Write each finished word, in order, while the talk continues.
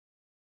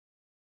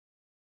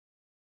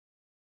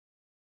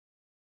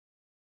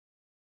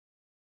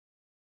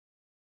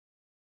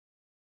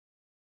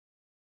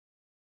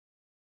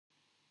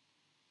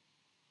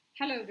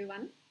Hello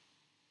everyone,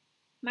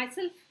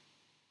 myself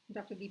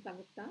Dr. Deepa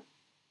Gupta,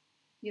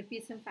 your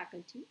PSM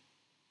faculty,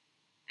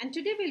 and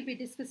today we'll be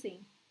discussing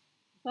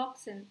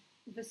box and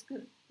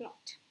whisker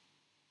plot.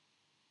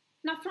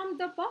 Now from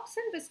the box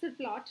and whisker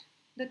plot,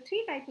 the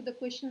three types of the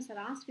questions are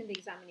asked in the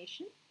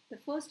examination. The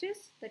first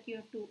is that you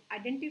have to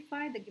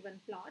identify the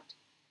given plot.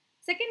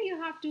 Second, you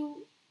have to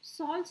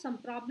solve some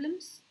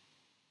problems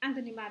and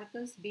the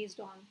numericals based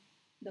on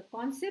the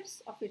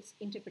concepts of its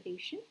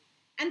interpretation.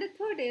 And the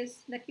third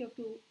is that you have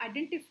to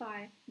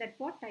identify that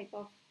what type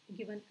of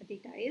given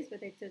data is,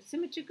 whether it's a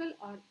symmetrical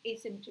or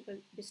asymmetrical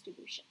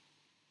distribution.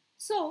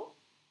 So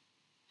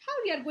how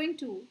we are going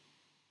to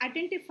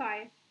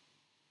identify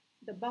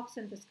the box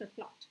and whisker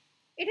plot?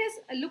 It is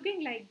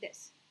looking like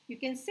this. You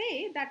can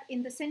say that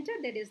in the center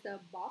there is the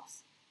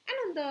box and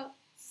on the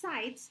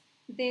sides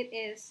there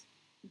is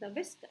the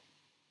whisker.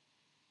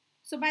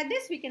 So by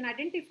this we can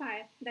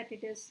identify that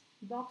it is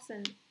box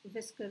and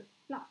whisker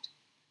plot.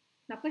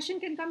 Now question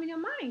can come in your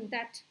mind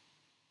that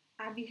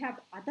we have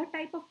other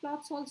type of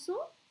plots also.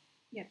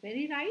 You are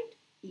very right.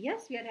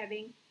 Yes, we are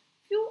having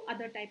few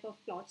other type of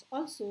plots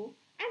also,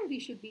 and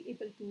we should be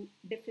able to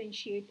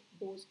differentiate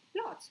those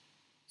plots.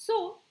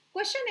 So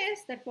question is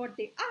that what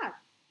they are.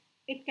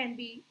 It can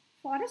be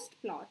forest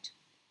plot,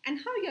 and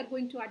how you are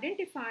going to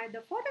identify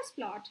the forest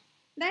plot,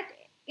 that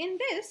in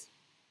this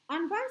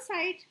on one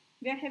side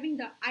we are having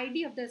the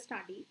ID of the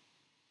study,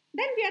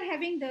 then we are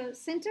having the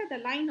center, the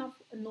line of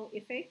no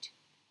effect,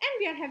 and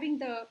we are having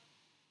the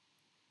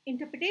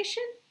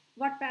interpretation,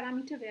 what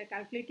parameter we are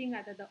calculating,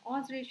 either the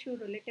odds ratio,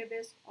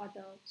 relativist, or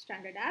the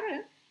standard error,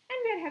 and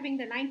we are having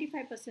the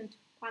 95%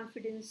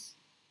 confidence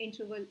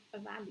interval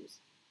values.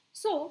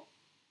 So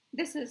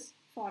this is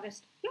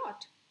forest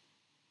plot.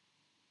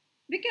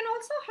 We can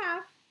also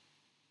have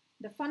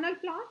the funnel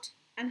plot,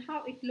 and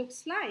how it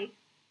looks like.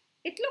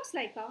 It looks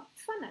like a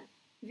funnel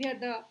where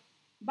the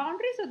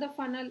boundaries of the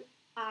funnel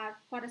are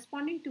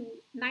corresponding to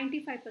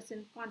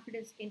 95%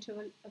 confidence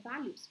interval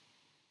values.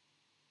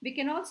 We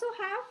can also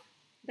have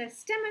the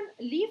stem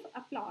and leaf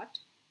plot,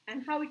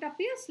 and how it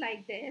appears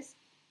like this,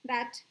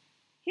 that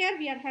here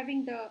we are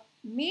having the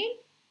main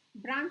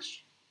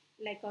branch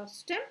like a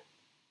stem,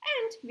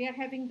 and we are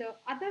having the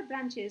other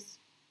branches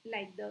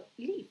like the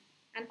leaf.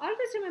 And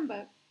always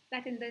remember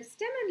that in the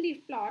stem and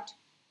leaf plot,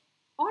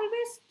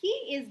 always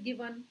key is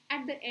given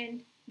at the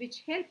end,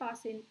 which help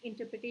us in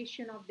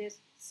interpretation of this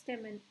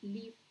stem and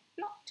leaf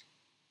plot.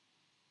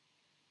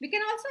 We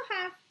can also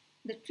have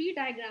the tree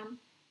diagram,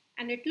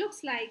 and it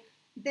looks like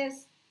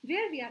this,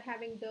 where we are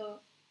having the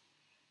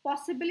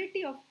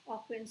possibility of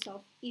occurrence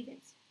of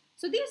events.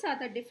 So these are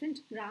the different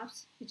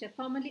graphs which are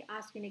commonly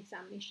asked in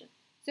examination.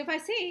 So if I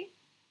say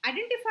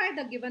identify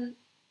the given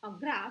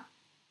graph,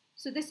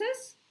 so this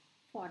is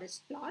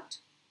forest plot.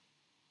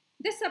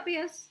 This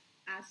appears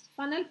as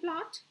funnel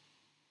plot.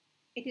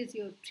 It is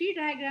your tree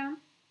diagram.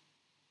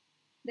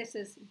 This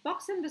is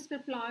box and whisker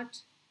plot,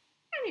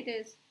 and it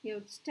is your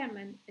stem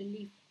and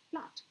leaf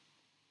plot.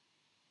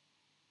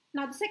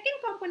 Now the second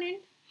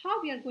component,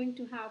 how we are going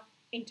to have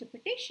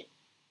interpretation.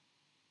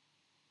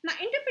 Now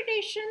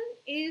interpretation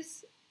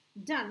is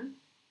done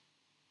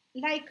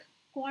like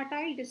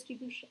quartile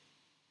distribution,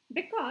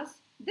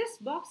 because this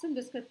box and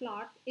whisker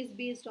plot is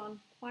based on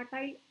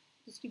quartile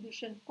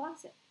distribution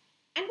concept.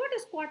 And what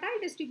is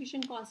quartile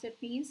distribution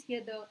concept means?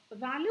 Here the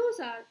values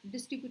are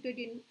distributed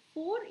in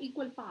 4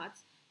 equal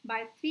parts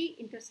by 3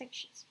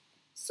 intersections.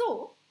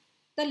 So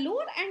the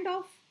lower end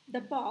of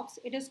the box,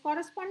 it is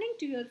corresponding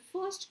to your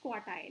first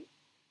quartile.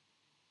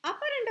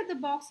 Upper end of the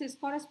box is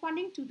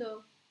corresponding to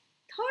the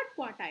third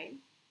quartile.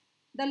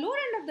 The lower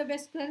end of the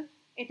whisker,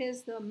 it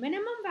is the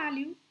minimum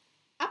value.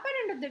 Upper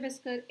end of the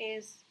whisker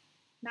is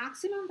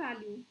maximum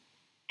value.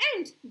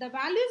 And the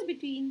values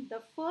between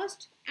the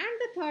first and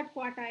the third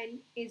quartile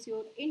is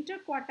your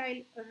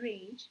interquartile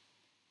range.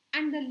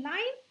 And the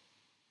line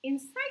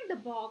inside the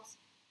box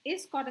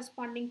is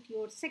corresponding to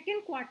your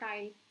second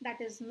quartile,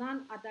 that is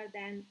none other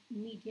than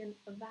median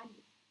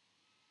value.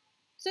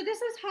 So this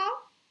is how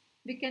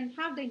we can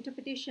have the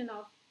interpretation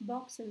of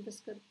box and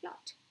whisker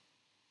plot.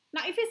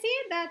 Now if we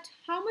say that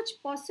how much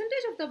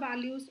percentage of the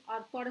values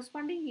are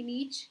corresponding in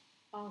each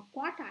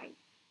quartile.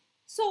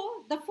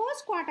 So the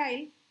first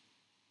quartile,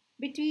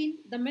 between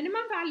the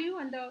minimum value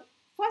and the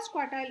first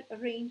quartile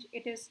range,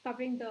 it is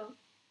covering the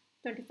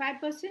 25%.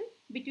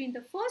 Between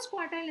the first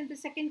quartile and the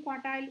second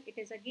quartile, it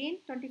is again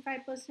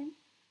 25%.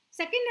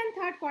 Second and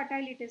third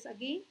quartile, it is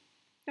again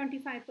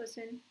 25%.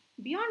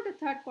 Beyond the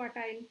third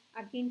quartile,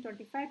 again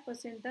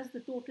 25%. Thus the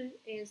total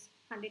is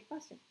 100%.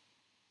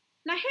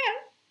 Now here,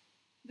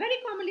 very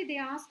commonly they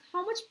ask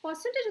how much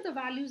percentage of the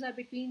values are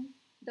between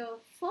the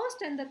first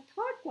and the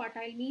third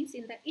quartile, means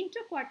in the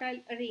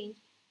interquartile range,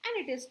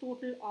 and it is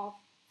total of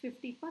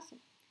 50%.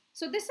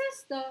 So this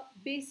is the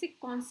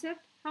basic concept,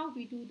 how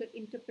we do the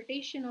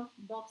interpretation of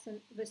box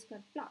and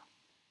whisker plot.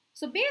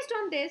 So based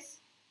on this,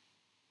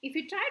 if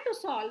you try to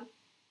solve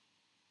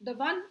the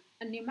one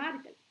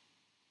numerical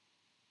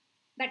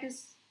that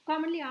is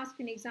commonly asked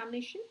in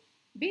examination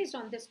based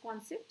on this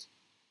concept.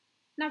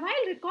 Now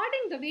while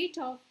recording the weight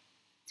of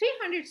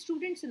 300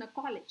 students in a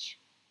college.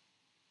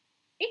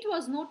 It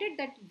was noted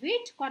that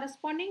weight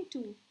corresponding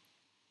to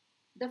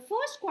the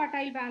first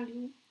quartile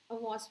value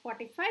was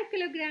 45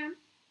 kilogram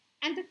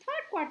and the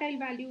third quartile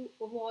value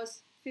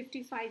was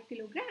 55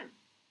 kilogram.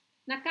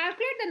 Now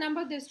calculate the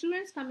number of the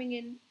students coming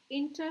in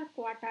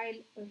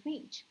interquartile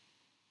range.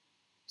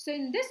 So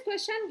in this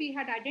question, we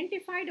had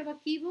identified our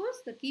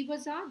keywords. The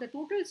keywords are the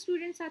total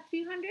students are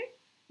 300.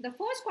 The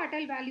first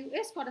quartile value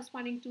is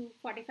corresponding to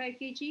 45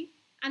 kg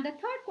and the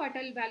third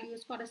quartile value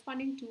is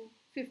corresponding to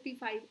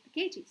 55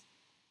 kgs.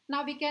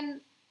 Now we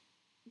can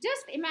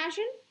just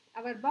imagine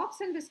our box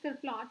and whisker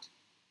plot.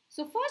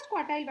 So first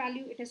quartile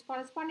value, it is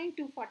corresponding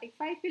to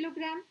 45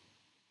 kilogram.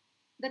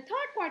 The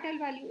third quartile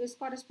value is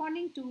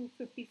corresponding to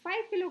 55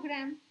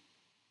 kilogram.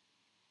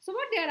 So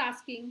what they are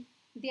asking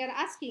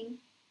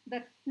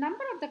the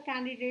number of the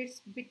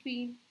candidates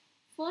between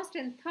first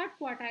and third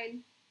quartile,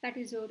 that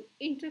is your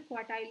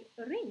interquartile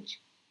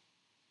range.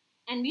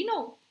 And we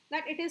know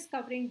that it is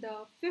covering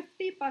the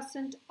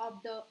 50%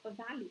 of the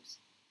values.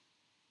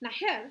 Now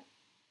here,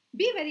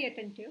 be very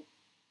attentive.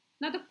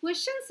 Now the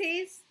question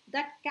says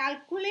that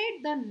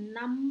calculate the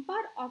number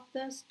of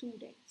the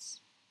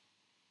students.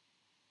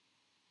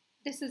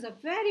 This is a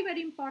very,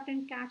 very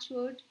important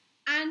catchword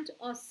and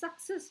a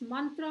success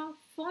mantra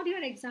for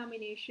your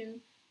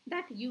examination,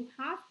 that you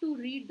have to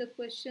read the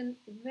question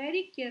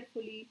very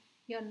carefully.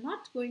 You're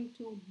not going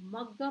to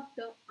mug up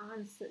the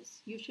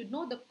answers. You should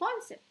know the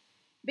concept,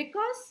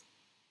 because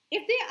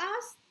if they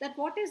ask that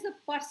what is the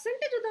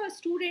percentage of the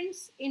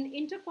students in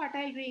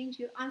interquartile range,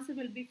 your answer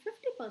will be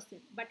 50%.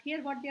 But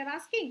here what they are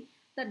asking,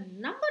 the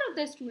number of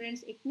the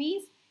students, it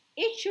means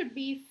it should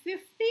be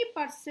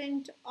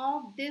 50%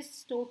 of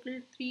this total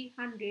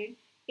 300.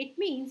 It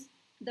means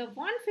the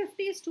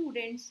 150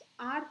 students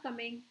are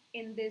coming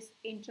in this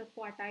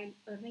interquartile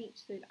range.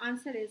 So the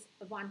answer is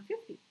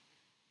 150.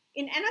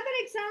 In another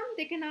exam,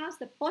 they can ask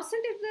the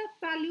percentage of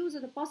the values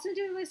or the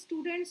percentage of the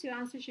students. Your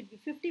answer should be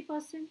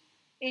 50%.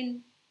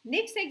 In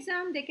next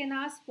exam, they can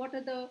ask what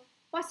are the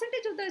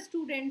percentage of the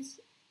students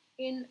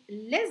in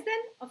less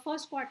than a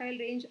first quartile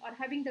range or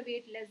having the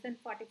weight less than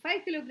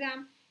 45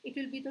 kilogram. It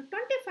will be the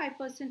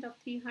 25% of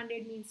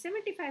 300, means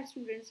 75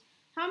 students.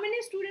 How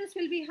many students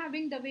will be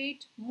having the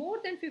weight more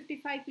than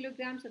 55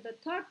 kilograms of the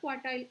third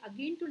quartile?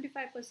 Again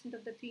 25%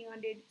 of the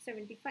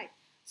 375.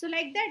 So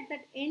like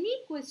that any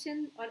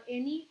question or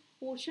any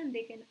portion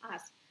they can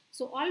ask.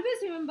 So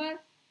always remember,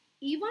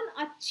 even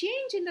a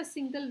change in the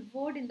single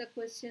word in the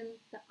question,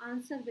 the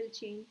answer will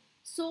change.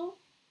 So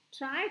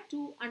try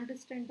to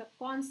understand the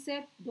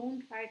concept.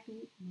 Don't try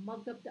to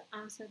mug up the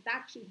answer.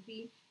 That should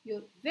be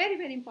your very,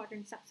 very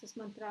important success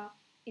mantra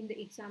in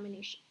the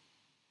examination.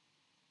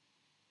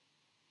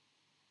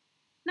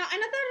 Now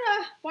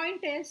another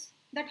point is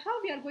that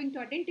how we are going to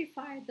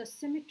identify the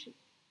symmetry.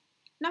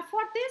 Now for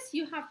this,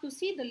 you have to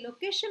see the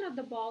location of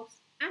the box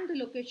and the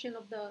location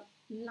of the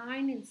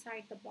line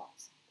inside the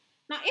box.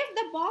 Now if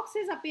the box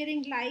is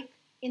appearing like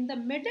in the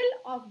middle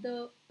of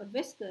the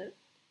whisker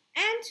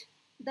and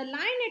the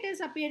line it is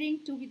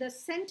appearing to be the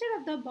center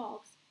of the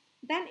box,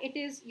 then it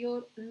is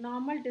your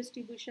normal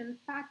distribution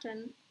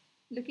pattern,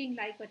 looking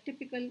like a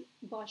typical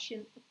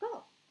Gaussian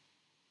curve.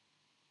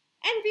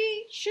 And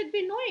we should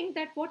be knowing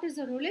that what is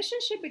the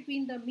relationship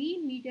between the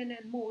mean, median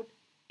and mode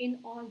in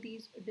all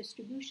these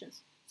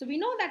distributions. So we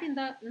know that in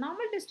the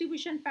normal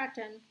distribution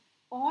pattern,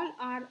 all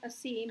are the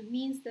same,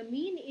 means the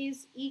mean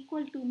is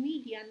equal to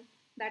median,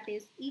 that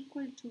is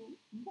equal to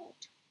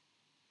mode.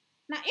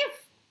 Now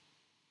if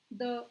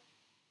the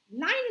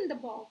line in the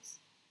box,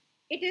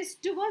 it is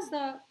towards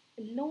the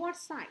lower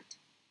side,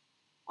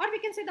 or we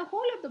can say the whole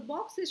of the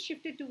box is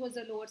shifted towards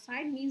the lower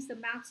side, means the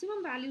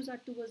maximum values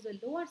are towards the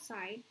lower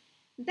side,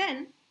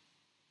 then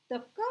the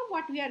curve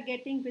what we are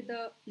getting with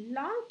the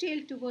long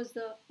tail towards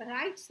the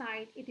right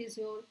side, it is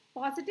your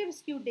positive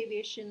skewed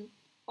deviation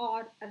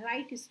or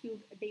right skewed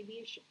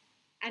deviation.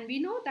 And we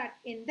know that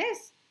in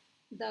this,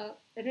 the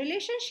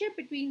relationship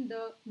between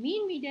the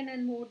mean, median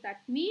and mode,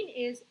 that mean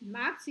is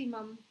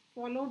maximum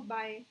followed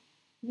by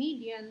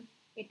median,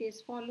 it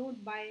is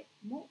followed by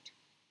mode.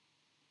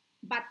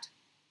 But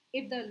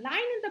if the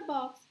line in the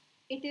box,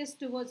 it is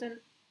towards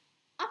an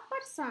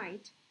upper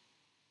side,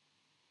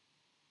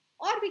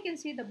 or we can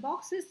say the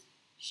box is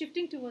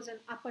shifting towards an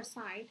upper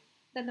side,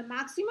 then the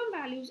maximum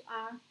values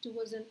are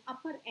towards an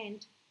upper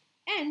end.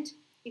 And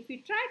if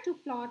you try to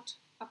plot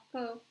a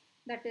curve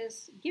that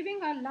is giving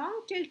a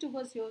long tail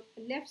towards your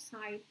left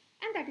side,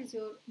 and that is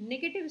your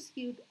negative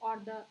skewed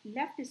or the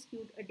left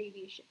skewed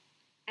deviation.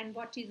 And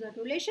what is the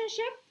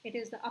relationship? It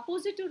is the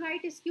opposite to right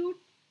skewed,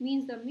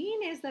 means the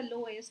mean is the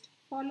lowest,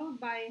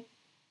 followed by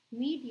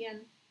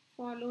median,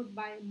 followed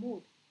by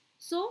mode.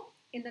 So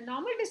in the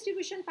normal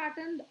distribution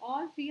pattern,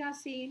 all three are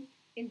same.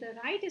 In the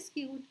right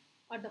skewed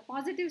or the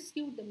positive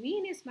skewed, the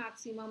mean is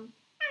maximum,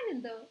 and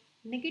in the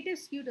negative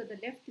skewed or the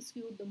left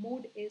skewed, the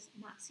mode is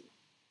maximum.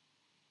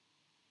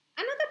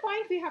 Another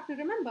point we have to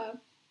remember,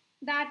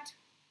 that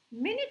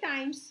many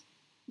times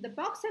the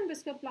box and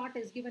whisker plot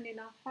is given in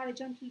a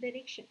horizontal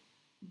direction,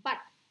 but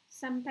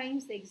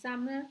sometimes the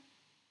examiner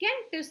can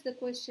twist the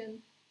question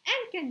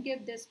and can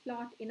give this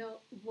plot in a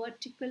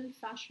vertical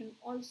fashion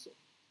also.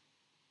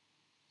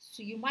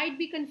 So you might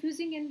be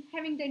confusing in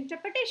having the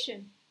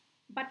interpretation,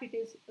 but it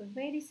is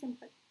very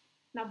simple.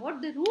 Now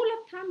what the rule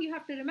of thumb you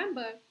have to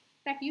remember,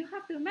 that you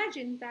have to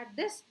imagine that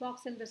this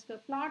box and whisker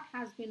plot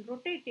has been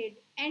rotated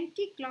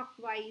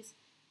anti-clockwise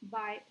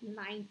by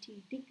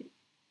 90 degrees.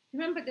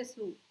 Remember this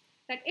rule,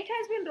 that it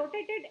has been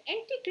rotated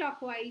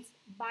anti-clockwise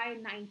by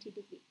 90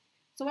 degrees.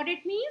 So what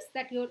it means,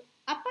 that your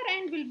upper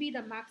end will be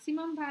the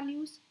maximum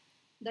values,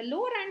 the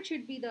lower end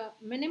should be the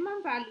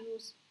minimum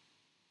values,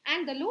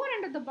 and the lower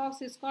end of the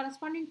box is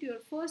corresponding to your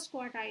first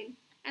quartile,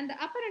 and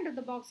the upper end of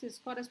the box is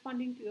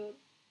corresponding to your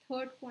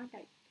third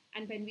quartile.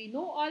 And when we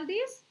know all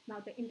these,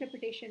 now the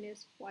interpretation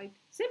is quite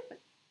simple.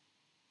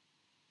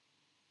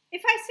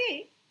 If I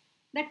say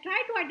that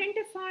try to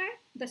identify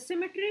the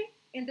symmetry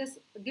in this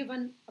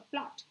given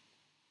plot.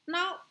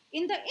 Now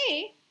in the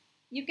A,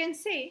 you can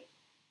say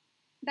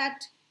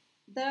that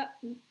the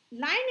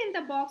line in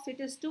the box, it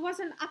is towards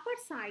an upper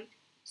side.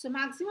 So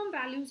maximum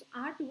values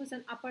are towards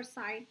an upper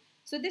side.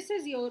 So this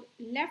is your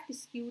left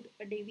skewed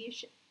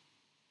deviation.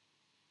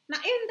 Now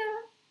in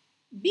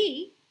the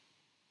B,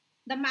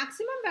 the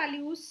maximum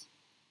values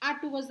are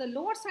towards the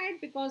lower side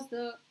because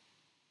the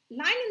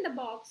line in the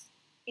box,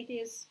 it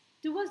is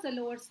towards the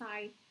lower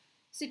side.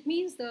 So it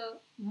means the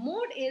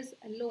mode is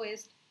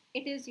lowest.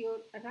 It is your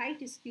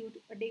right skewed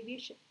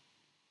deviation.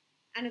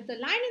 And if the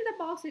line in the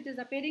box, it is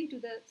appearing to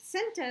the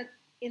center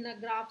in a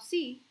graph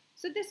C,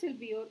 so this will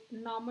be your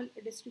normal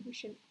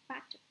distribution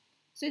pattern.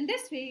 So in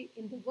this way,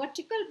 in the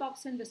vertical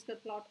box and whisker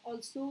plot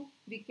also,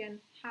 we can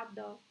have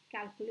the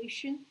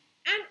calculation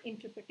and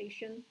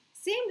interpretation,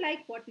 same like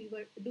what we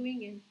were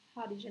doing in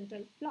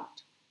horizontal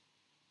plot.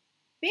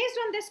 Based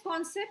on this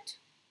concept,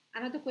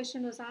 another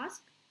question was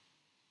asked,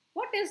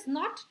 what is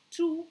not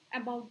true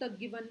about the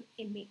given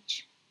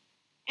image?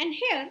 And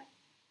here,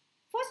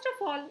 first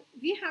of all,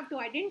 we have to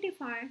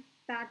identify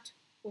that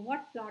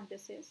what plot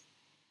this is.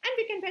 And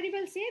we can very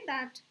well say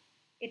that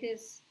it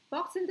is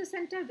box in the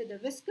center with a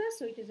whisker,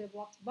 so it is a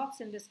box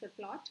and whisker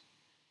plot.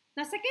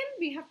 Now second,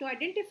 we have to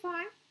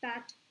identify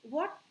that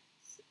what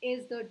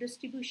is the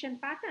distribution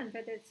pattern,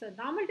 whether it's a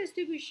normal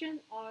distribution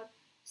or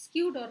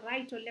skewed or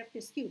right or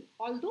left skewed.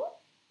 Although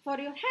for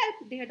your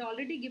help, they had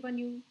already given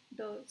you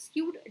the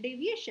skewed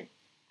deviation.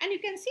 And you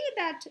can see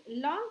that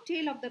long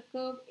tail of the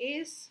curve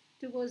is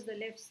towards the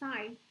left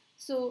side.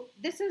 So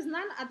this is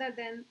none other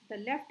than the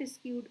left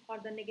skewed or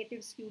the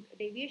negative skewed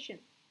deviation.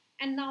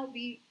 And now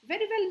we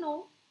very well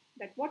know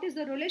that what is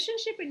the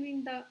relationship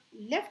between the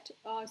left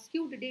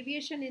skewed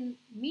deviation in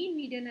mean,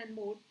 median and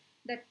mode.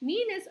 That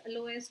mean is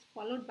lowest,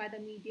 followed by the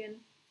median,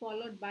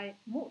 followed by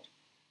mode.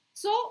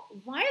 So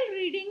while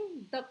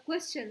reading the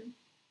question,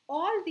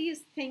 all these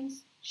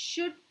things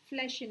should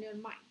flash in your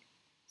mind.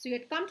 So you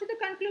had come to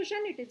the conclusion,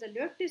 it is a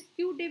left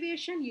skewed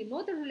deviation, you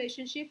know the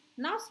relationship.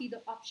 Now see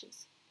the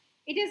options.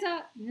 It is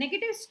a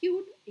negative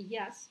skewed,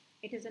 yes,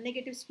 it is a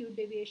negative skewed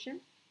deviation.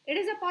 It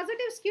is a positive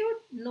skewed,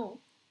 no.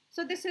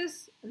 So this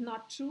is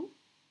not true.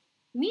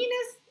 Mean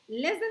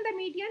is less than the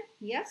median,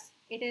 yes,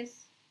 it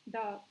is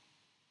the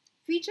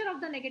feature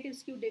of the negative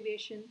skewed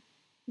deviation.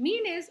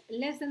 Mean is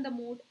less than the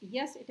mode,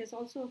 yes, it is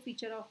also a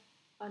feature of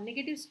a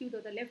negative skewed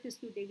or the left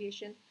skewed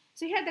deviation.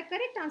 So here the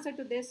correct answer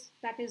to this,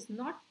 that is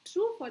not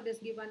true for this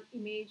given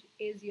image,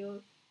 is your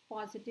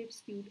positive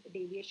skewed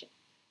deviation.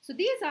 So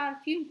these are a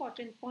few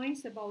important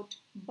points about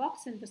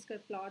box and whisker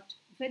plot,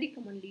 very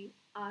commonly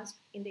asked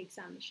in the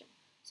examination.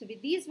 So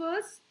with these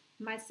words,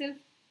 myself,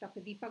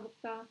 Dr. Deepa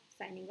Gupta,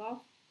 signing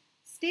off.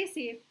 Stay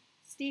safe,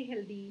 stay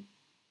healthy,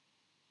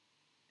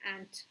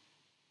 and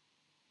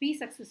be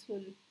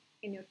successful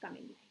in your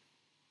coming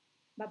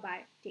life.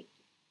 Bye-bye. Take care.